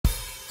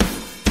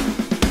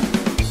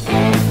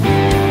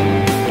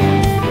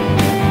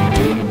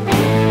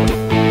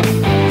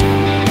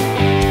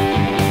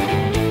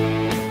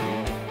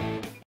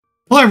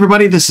Hello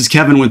everybody, this is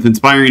Kevin with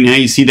Inspiring How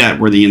You See That.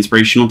 We're the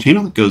inspirational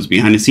channel that goes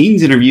behind the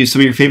scenes, interviews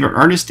some of your favorite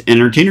artists,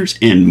 entertainers,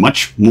 and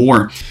much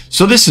more.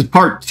 So this is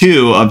part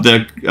 2 of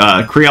the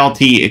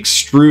Creality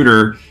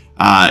Extruder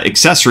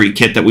accessory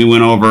kit that we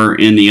went over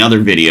in the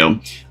other video.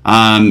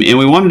 And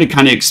we wanted to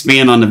kind of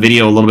expand on the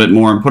video a little bit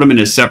more and put them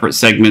into separate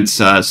segments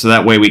so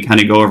that way we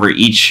kind of go over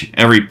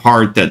every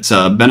part that's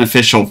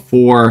beneficial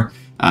for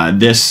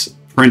this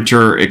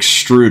printer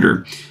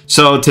extruder.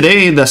 So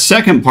today, the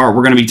second part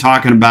we're going to be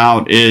talking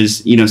about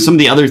is, some of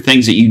the other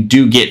things that you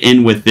do get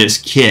in with this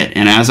kit.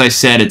 And as I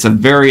said, it's a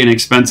very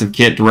inexpensive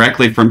kit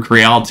directly from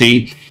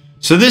Creality.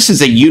 So this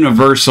is a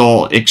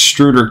universal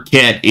extruder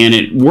kit, and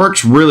it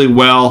works really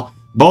well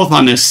both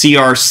on the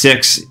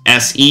CR6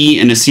 SE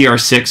and the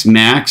CR6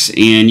 Max,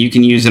 and you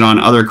can use it on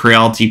other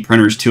Creality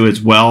printers too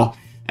as well.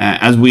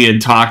 As we had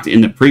talked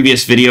in the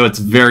previous video, it's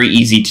very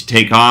easy to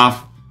take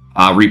off,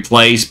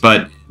 replace,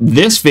 but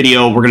this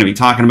video, we're going to be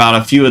talking about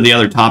a few of the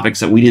other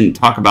topics that we didn't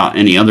talk about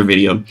in the other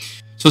video.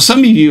 So some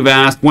of you have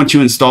asked, once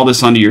you install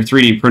this onto your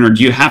 3D printer,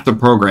 do you have to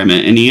program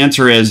it? And the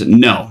answer is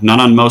no, not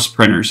on most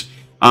printers.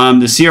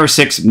 The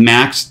CR6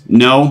 Max,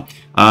 no.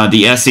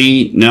 The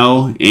SE,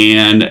 no.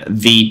 And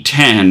the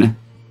 10,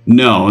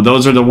 no.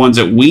 Those are the ones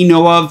that we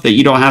know of that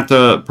you don't have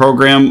to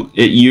program.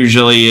 It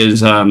usually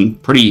is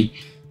pretty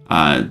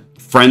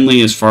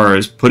friendly as far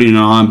as putting it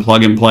on,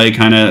 plug and play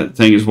kind of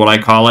thing is what I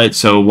call it.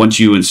 So once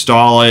you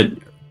install it,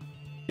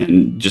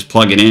 and just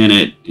plug it in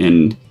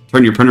and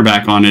turn your printer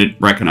back on, it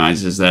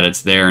recognizes that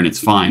it's there and it's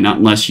fine. Not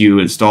unless you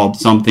installed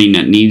something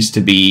that needs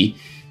to be,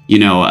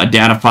 a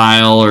data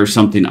file or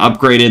something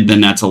upgraded,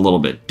 then that's a little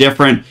bit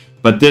different.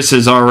 But this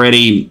is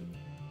already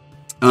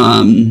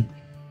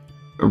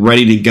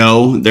ready to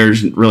go.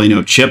 There's really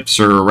no chips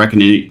or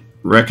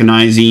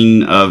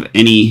recognizing of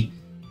any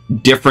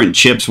different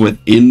chips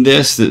within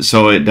this,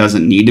 so it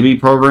doesn't need to be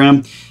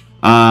programmed.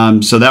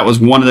 So that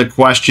was one of the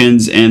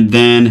questions. And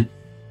then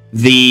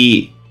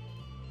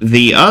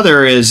the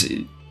other is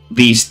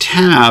these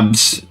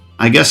tabs.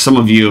 I guess some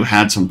of you have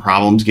had some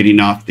problems getting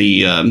off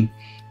the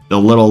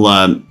little,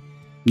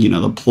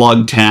 the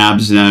plug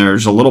tabs. And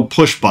there's a little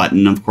push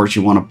button. Of course,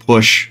 you want to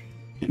push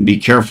and be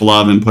careful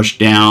of and push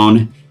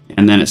down.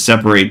 And then it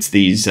separates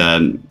these,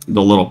 the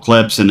little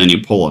clips, and then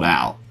you pull it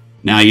out.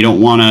 Now, you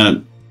don't want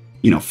to,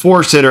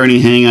 force it or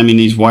anything. I mean,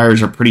 these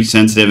wires are pretty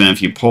sensitive. And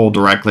if you pull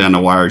directly on the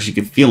wires, you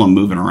can feel them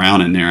moving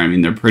around in there. I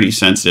mean, they're pretty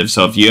sensitive.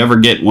 So if you ever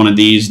get one of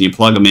these and you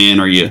plug them in,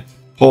 or you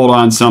pull it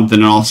on something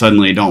and all of a sudden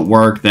they don't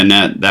work, then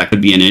that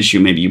could be an issue.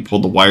 Maybe you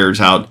pulled the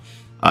wires out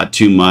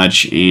too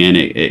much and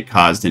it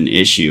caused an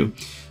issue.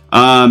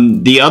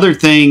 The other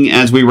thing,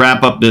 as we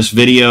wrap up this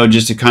video,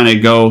 just to kind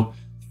of go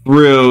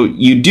through,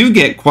 you do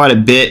get quite a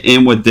bit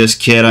in with this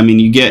kit. I mean,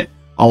 you get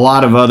a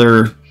lot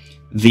of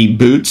the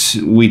boots.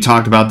 We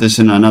talked about this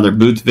in another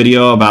boots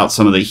video about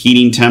some of the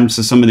heating temps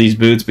of some of these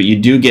boots, but you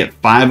do get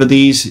 5 of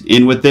these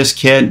in with this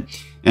kit.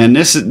 And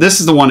this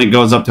is the one that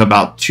goes up to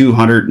about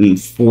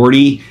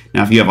 240.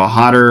 Now, if you have a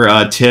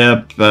hotter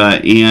tip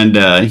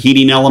and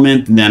heating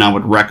element, then I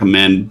would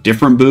recommend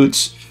different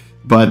boots.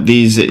 But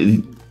these,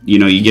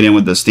 you get in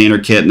with the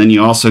standard kit, and then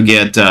you also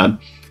get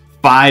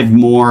 5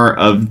 more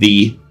of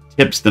the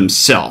tips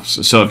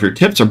themselves. So if your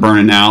tips are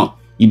burning out,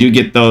 you do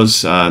get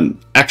those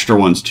extra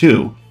ones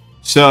too.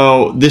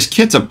 So this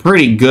kit's a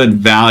pretty good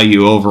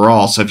value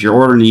overall. So if you're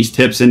ordering these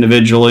tips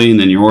individually and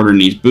then you're ordering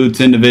these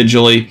boots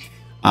individually,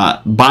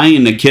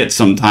 buying the kit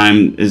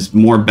sometime is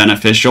more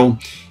beneficial,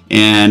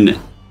 and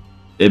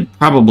it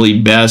probably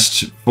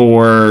best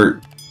for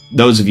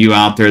those of you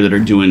out there that are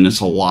doing this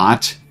a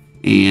lot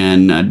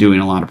and doing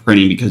a lot of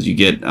printing, because you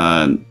get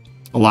a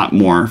lot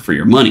more for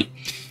your money.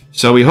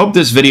 So we hope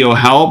this video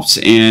helps,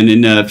 and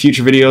in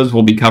future videos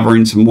we'll be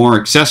covering some more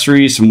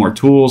accessories, some more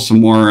tools,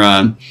 some more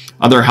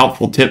other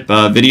helpful tip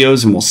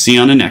videos, and we'll see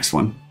you on the next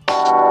one.